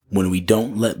When we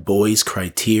don't let boys cry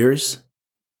tears,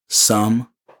 some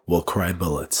will cry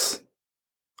bullets.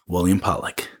 William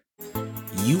Pollock.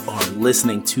 You are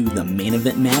listening to the Main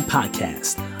Event Man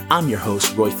podcast. I'm your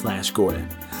host, Roy Flash Gordon.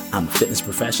 I'm a fitness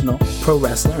professional, pro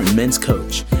wrestler, and men's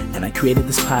coach, and I created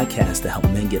this podcast to help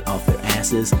men get off their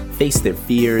asses, face their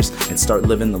fears, and start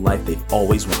living the life they've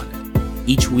always wanted.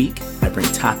 Each week, I bring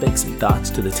topics and thoughts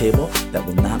to the table that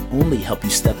will not only help you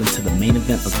step into the main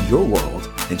event of your world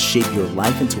and shape your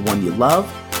life into one you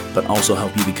love, but also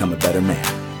help you become a better man,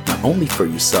 not only for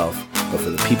yourself, but for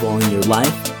the people in your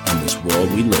life and this world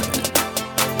we live in.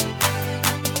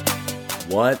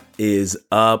 What is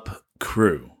up,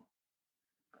 crew?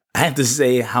 I have to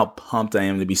say how pumped I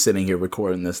am to be sitting here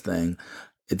recording this thing.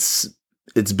 It's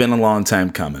been a long time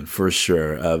coming, for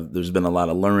sure. There's been a lot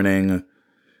of learning,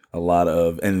 a lot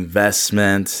of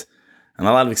investment, and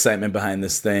a lot of excitement behind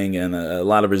this thing, and a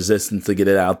lot of resistance to get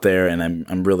it out there, and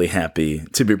I'm really happy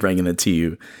to be bringing it to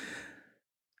you.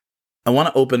 I want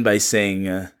to open by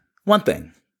saying one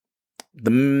thing.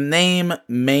 The name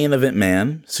Main Event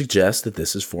Man suggests that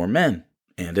this is for men,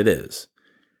 and it is.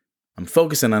 I'm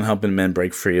focusing on helping men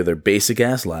break free of their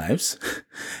basic-ass lives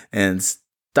and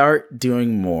start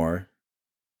doing more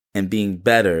and being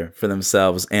better for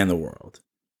themselves and the world.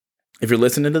 If you're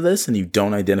listening to this and you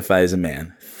don't identify as a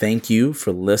man, thank you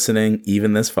for listening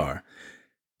even this far.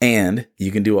 And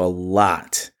you can do a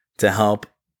lot to help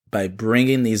by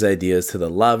bringing these ideas to the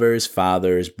lovers,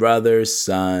 fathers, brothers,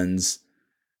 sons,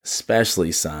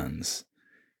 especially sons,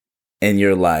 in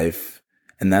your life.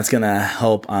 And that's going to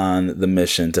help on the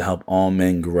mission to help all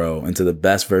men grow into the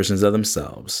best versions of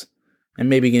themselves. And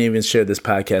maybe you can even share this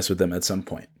podcast with them at some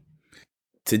point.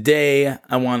 Today,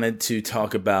 I wanted to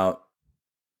talk about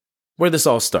where this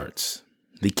all starts.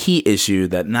 The key issue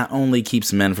that not only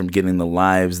keeps men from getting the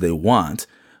lives they want,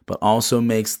 but also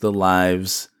makes the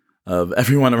lives of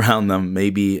everyone around them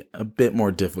maybe a bit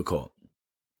more difficult.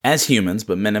 As humans,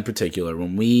 but men in particular,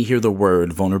 when we hear the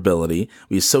word vulnerability,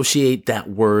 we associate that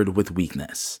word with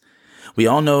weakness. We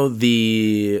all know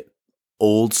the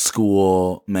old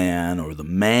school man or the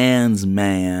man's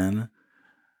man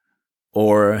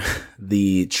or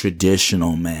the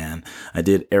traditional man. I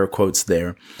did air quotes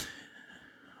there.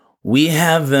 We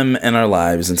have them in our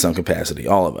lives in some capacity,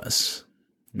 all of us.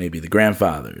 Maybe the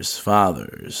grandfathers,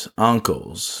 fathers,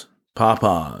 uncles,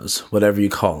 papas, whatever you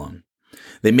call them.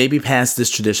 They may be past this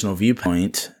traditional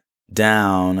viewpoint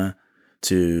down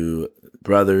to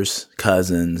brothers,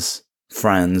 cousins,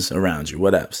 friends around you,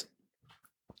 whatever.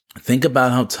 Think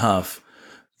about how tough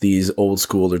these old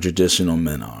school or traditional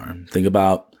men are. Think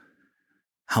about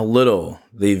how little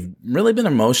they've really been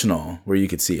emotional where you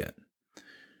could see it.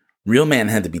 Real men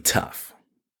had to be tough.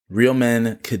 Real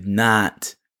men could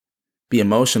not be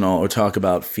emotional or talk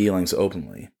about feelings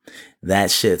openly.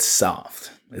 That shit's soft.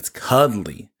 It's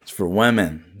cuddly. It's for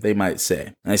women, they might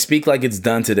say. And I speak like it's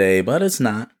done today, but it's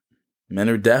not. Men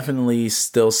are definitely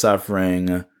still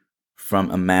suffering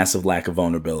from a massive lack of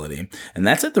vulnerability. And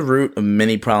that's at the root of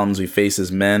many problems we face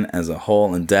as men as a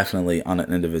whole and definitely on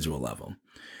an individual level.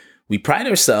 We pride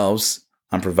ourselves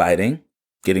on providing,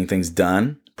 getting things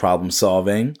done, problem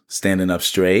solving, standing up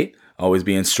straight, always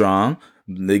being strong,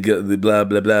 blah, blah, blah,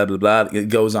 blah, blah. It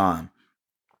goes on,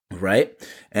 right?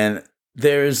 And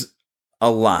there's a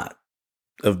lot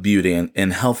of beauty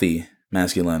and healthy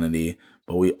masculinity,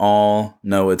 but we all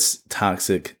know its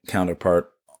toxic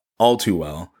counterpart all too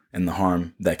well and the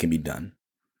harm that can be done.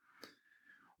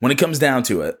 When it comes down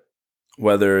to it,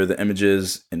 whether the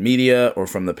images in media or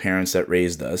from the parents that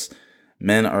raised us,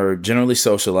 men are generally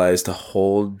socialized to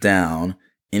hold down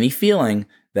any feeling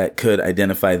that could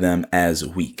identify them as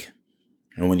weak.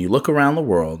 And when you look around the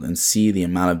world and see the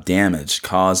amount of damage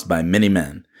caused by many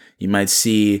men, you might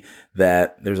see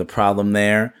that there's a problem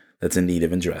there that's in need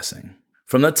of addressing.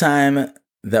 From the time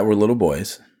that we're little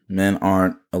boys, men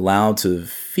aren't allowed to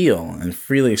feel and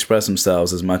freely express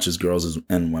themselves as much as girls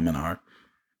and women are.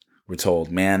 We're told,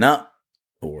 man up,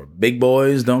 or big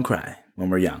boys don't cry when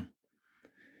we're young.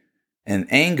 And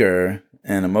anger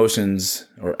and emotions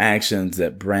or actions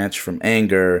that branch from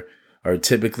anger are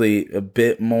typically a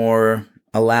bit more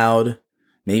allowed,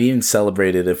 maybe even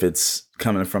celebrated if it's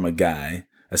coming from a guy,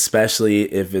 especially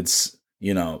if it's,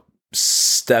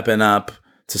 stepping up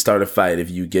to start a fight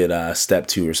if you get a step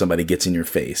two or somebody gets in your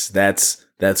face.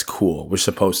 That's cool. We're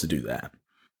supposed to do that.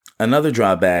 Another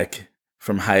drawback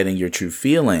from hiding your true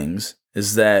feelings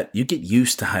is that you get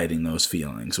used to hiding those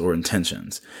feelings or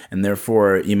intentions, and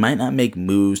therefore you might not make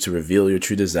moves to reveal your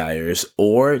true desires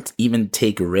or even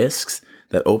take risks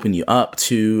that open you up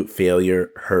to failure,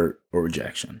 hurt, or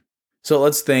rejection. So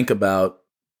let's think about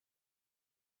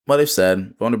what they've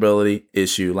said, vulnerability,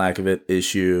 issue, lack of it,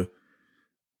 issue.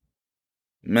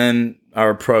 Men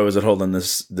are pros at holding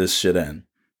this shit in.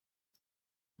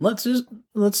 Let's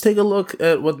take a look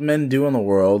at what men do in the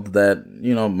world that,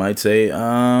 might say,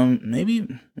 maybe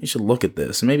you should look at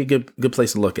this. Maybe good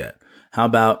place to look at. How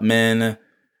about men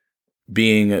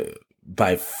being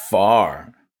by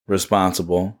far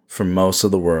responsible for most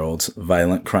of the world's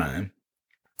violent crime?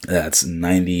 That's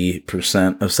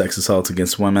 90% of sex assaults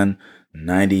against women,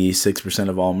 96%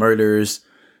 of all murders,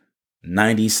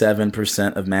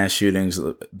 97% of mass shootings.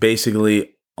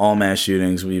 Basically, all mass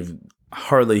shootings, we've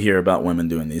hardly hear about women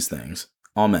doing these things.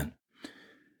 All men.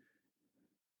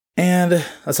 And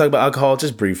let's talk about alcohol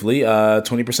just briefly.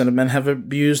 20% of men have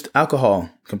abused alcohol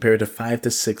compared to 5 to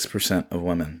 6% of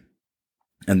women.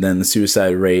 And then the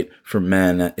suicide rate for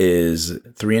men is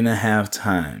 3.5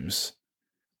 times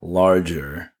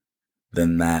larger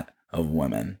than that of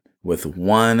women, with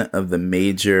one of the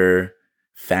major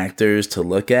factors to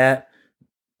look at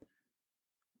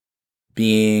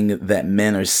being that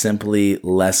men are simply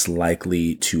less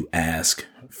likely to ask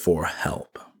for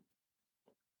help.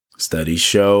 Studies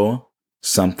show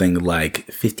something like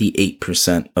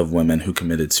 58% of women who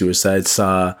committed suicide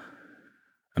saw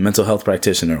a mental health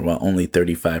practitioner, while only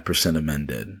 35% of men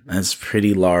did. That's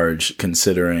pretty large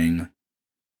considering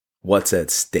what's at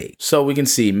stake. So we can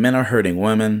see men are hurting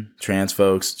women, trans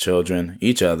folks, children,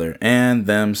 each other, and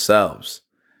themselves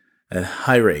at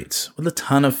high rates with a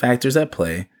ton of factors at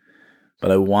play.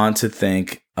 But I want to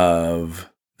think of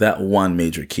that one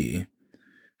major key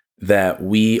that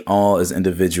we all as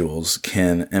individuals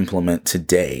can implement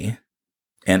today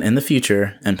and in the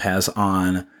future and pass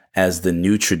on as the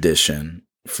new tradition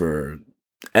for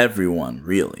everyone,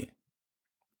 really.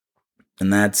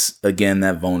 And that's, again,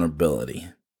 that vulnerability.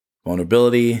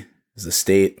 Vulnerability is a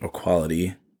state or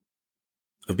quality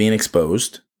of being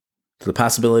exposed to the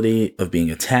possibility of being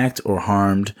attacked or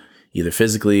harmed, either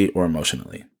physically or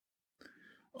emotionally.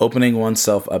 Opening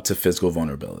oneself up to physical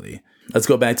vulnerability. Let's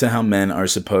go back to how men are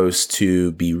supposed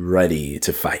to be ready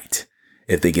to fight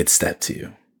if they get stepped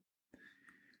to.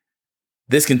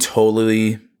 This can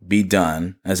totally be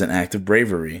done as an act of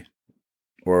bravery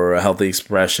or a healthy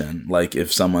expression, like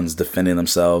if someone's defending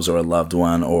themselves or a loved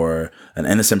one or an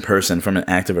innocent person from an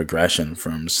act of aggression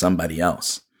from somebody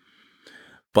else.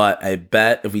 But I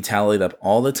bet if we tallied up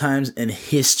all the times in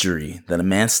history that a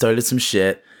man started some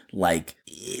shit, like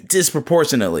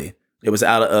disproportionately, it was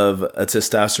out of a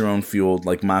testosterone fueled,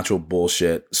 like macho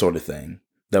bullshit sort of thing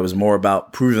that was more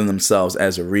about proving themselves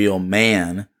as a real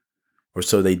man, or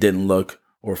so they didn't look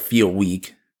or feel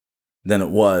weak, than it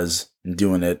was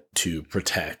doing it to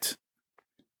protect.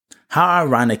 How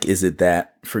ironic is it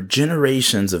that for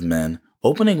generations of men,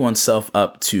 opening oneself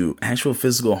up to actual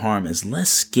physical harm is less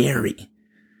scary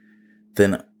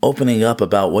than opening up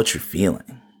about what you're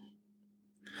feeling?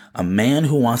 A man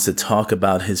who wants to talk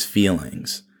about his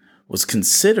feelings was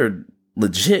considered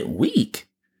legit weak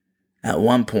at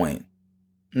one point.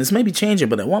 And this may be changing,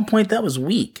 but at one point that was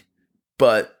weak.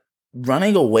 But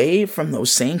running away from those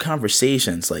same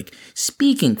conversations, like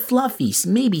speaking fluffy,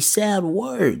 maybe sad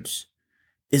words,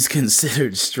 is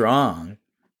considered strong.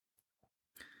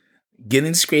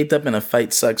 Getting scraped up in a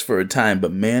fight sucks for a time,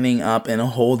 but manning up and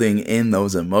holding in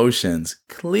those emotions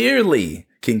clearly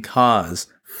can cause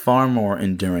far more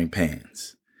enduring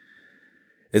pains.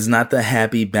 It's not the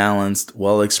happy, balanced,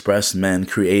 well-expressed men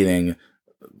creating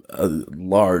a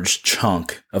large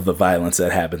chunk of the violence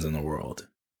that happens in the world.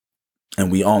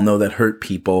 And we all know that hurt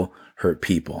people hurt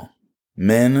people.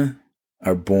 Men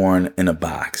are born in a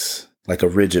box, like a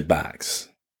rigid box.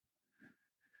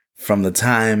 From the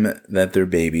time that they're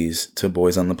babies to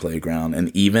boys on the playground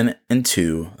and even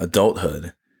into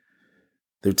adulthood,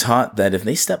 they're taught that if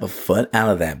they step a foot out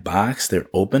of that box, they're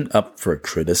opened up for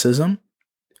criticism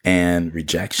and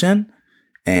rejection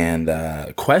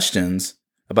and questions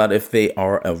about if they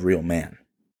are a real man.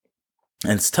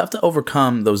 And it's tough to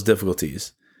overcome those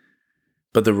difficulties,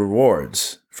 but the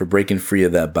rewards for breaking free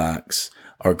of that box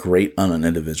are great on an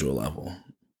individual level.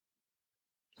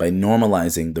 By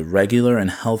normalizing the regular and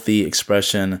healthy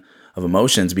expression of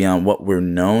emotions beyond what we're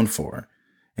known for,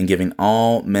 and giving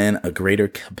all men a greater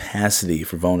capacity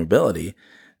for vulnerability,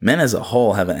 men as a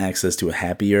whole have an access to a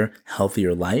happier,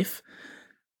 healthier life,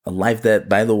 a life that,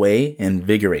 by the way,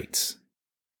 invigorates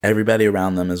everybody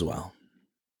around them as well.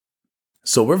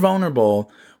 So we're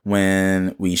vulnerable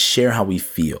when we share how we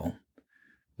feel.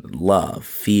 Love,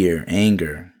 fear,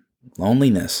 anger,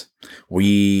 loneliness.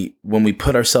 When we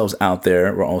put ourselves out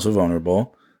there, we're also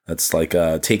vulnerable. That's like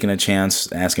taking a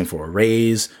chance, asking for a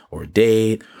raise or a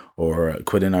date, or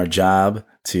quitting our job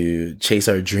to chase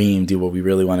our dream, do what we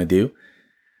really want to do.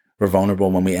 We're vulnerable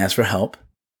when we ask for help.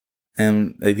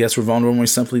 And I guess we're vulnerable when we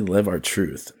simply live our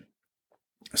truth.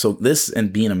 So this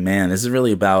and being a man, this is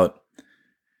really about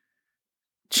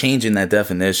changing that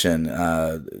definition,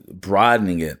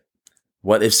 broadening it.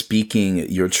 What if speaking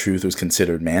your truth was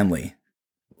considered manly?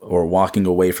 Or walking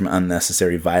away from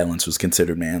unnecessary violence was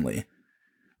considered manly?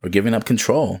 Or giving up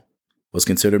control was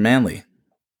considered manly?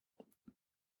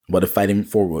 What if fighting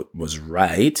for what was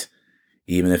right,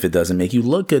 even if it doesn't make you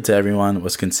look good to everyone,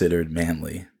 was considered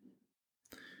manly?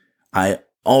 I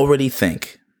already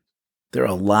think there are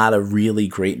a lot of really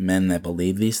great men that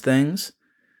believe these things.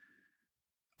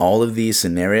 All of these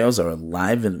scenarios are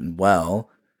alive and well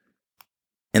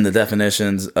in the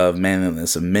definitions of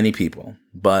manliness of many people,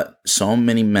 but so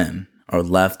many men are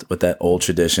left with that old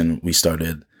tradition we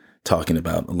started talking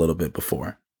about a little bit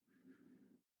before.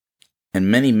 And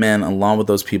many men, along with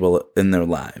those people in their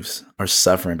lives, are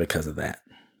suffering because of that.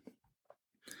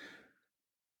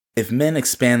 If men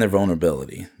expand their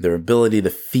vulnerability, their ability to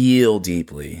feel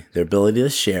deeply, their ability to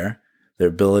share, their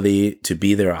ability to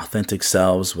be their authentic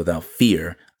selves without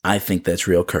fear, I think that's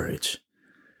real courage.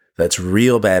 That's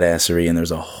real badassery, and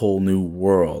there's a whole new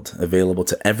world available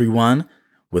to everyone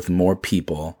with more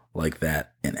people like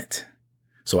that in it.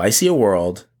 So I see a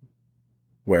world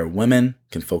where women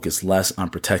can focus less on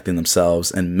protecting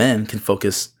themselves and men can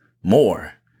focus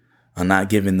more on not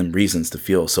giving them reasons to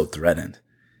feel so threatened.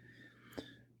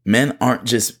 Men aren't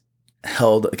just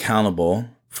held accountable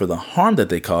for the harm that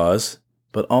they cause,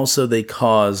 but also they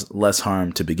cause less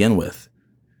harm to begin with.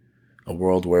 A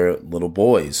world where little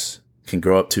boys can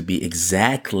grow up to be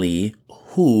exactly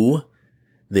who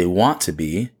they want to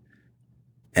be,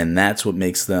 and that's what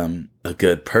makes them a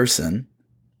good person.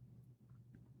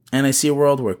 And I see a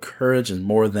world where courage is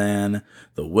more than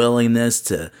the willingness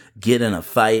to get in a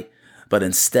fight, but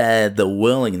instead the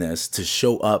willingness to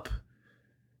show up,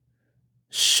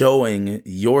 showing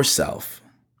yourself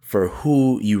for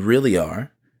who you really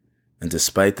are. And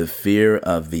despite the fear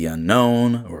of the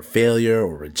unknown or failure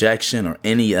or rejection or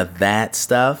any of that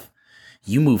stuff,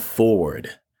 you move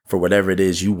forward for whatever it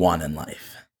is you want in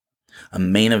life. A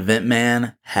main event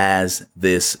man has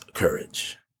this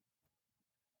courage.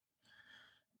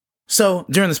 So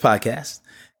during this podcast,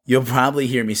 you'll probably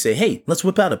hear me say, hey, let's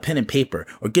whip out a pen and paper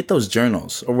or get those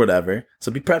journals or whatever.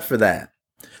 So be prepped for that.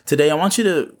 Today, I want you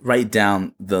to write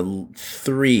down the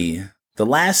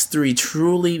last three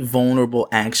truly vulnerable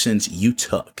actions you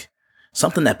took.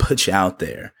 Something that put you out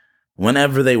there,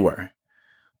 whenever they were.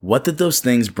 What did those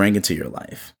things bring into your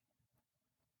life?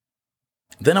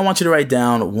 Then I want you to write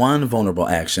down one vulnerable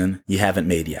action you haven't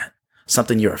made yet.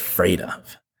 Something you're afraid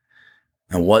of.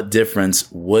 And what difference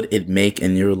would it make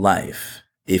in your life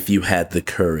if you had the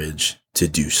courage to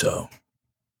do so?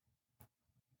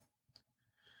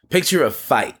 Picture a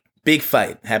fight, big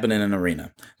fight happening in an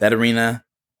arena. That arena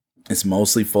is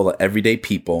mostly full of everyday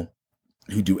people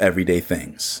who do everyday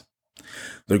things.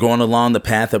 They're going along the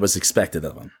path that was expected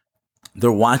of them.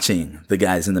 They're watching the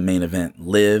guys in the main event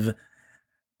live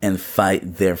and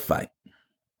fight their fight.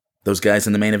 Those guys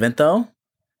in the main event, though,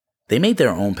 they made their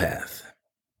own path.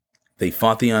 They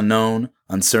fought the unknown,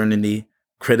 uncertainty,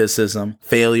 criticism,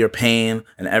 failure, pain,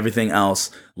 and everything else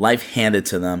life handed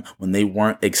to them when they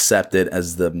weren't accepted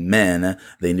as the men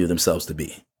they knew themselves to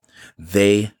be.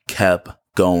 They kept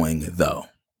going, though.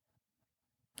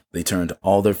 They turned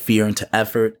all their fear into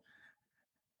effort,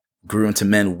 grew into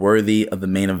men worthy of the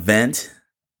main event,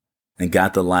 and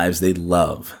got the lives they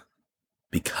love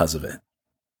because of it.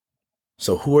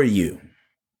 So who are you?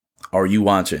 Are you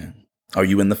watching? Are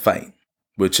you in the fight?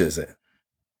 Which is it?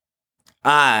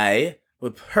 I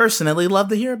would personally love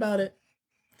to hear about it.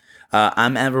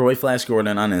 I'm at Roy Flash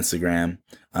Gordon on Instagram.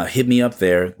 Hit me up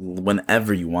there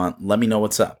whenever you want. Let me know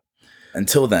what's up.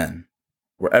 Until then,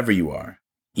 wherever you are,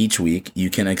 each week you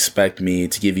can expect me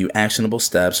to give you actionable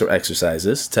steps or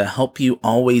exercises to help you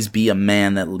always be a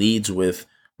man that leads with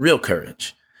real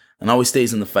courage and always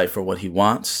stays in the fight for what he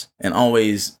wants and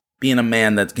always being a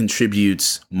man that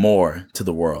contributes more to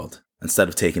the world instead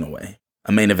of taking away.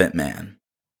 A main event man.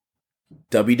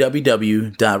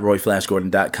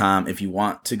 www.royflashgordon.com if you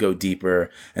want to go deeper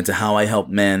into how I help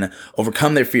men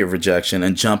overcome their fear of rejection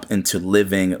and jump into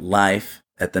living life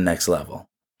at the next level.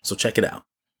 So check it out.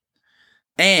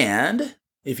 And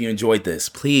if you enjoyed this,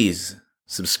 please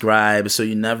subscribe so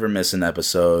you never miss an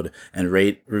episode and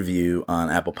rate, review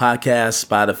on Apple Podcasts,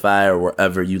 Spotify, or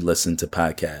wherever you listen to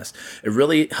podcasts. It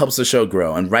really helps the show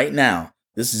grow. And right now,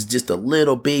 this is just a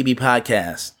little baby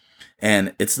podcast.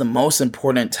 And it's the most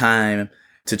important time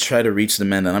to try to reach the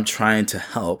men that I'm trying to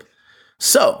help.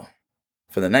 So,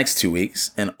 for the next 2 weeks,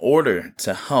 in order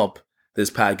to help this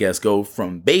podcast go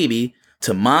from baby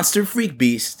to monster freak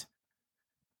beast,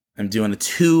 I'm doing a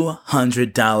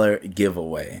 $200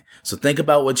 giveaway. So think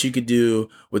about what you could do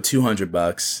with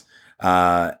 $200.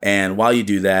 And while you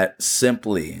do that,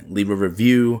 simply leave a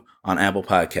review on Apple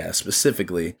Podcasts.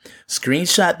 Specifically,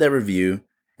 screenshot that review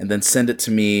and then send it to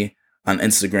me on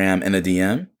Instagram in a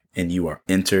DM, and you are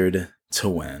entered to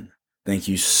win. Thank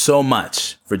you so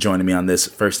much for joining me on this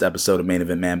first episode of Main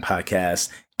Event Man Podcast,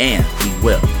 and we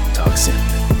will talk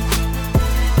soon.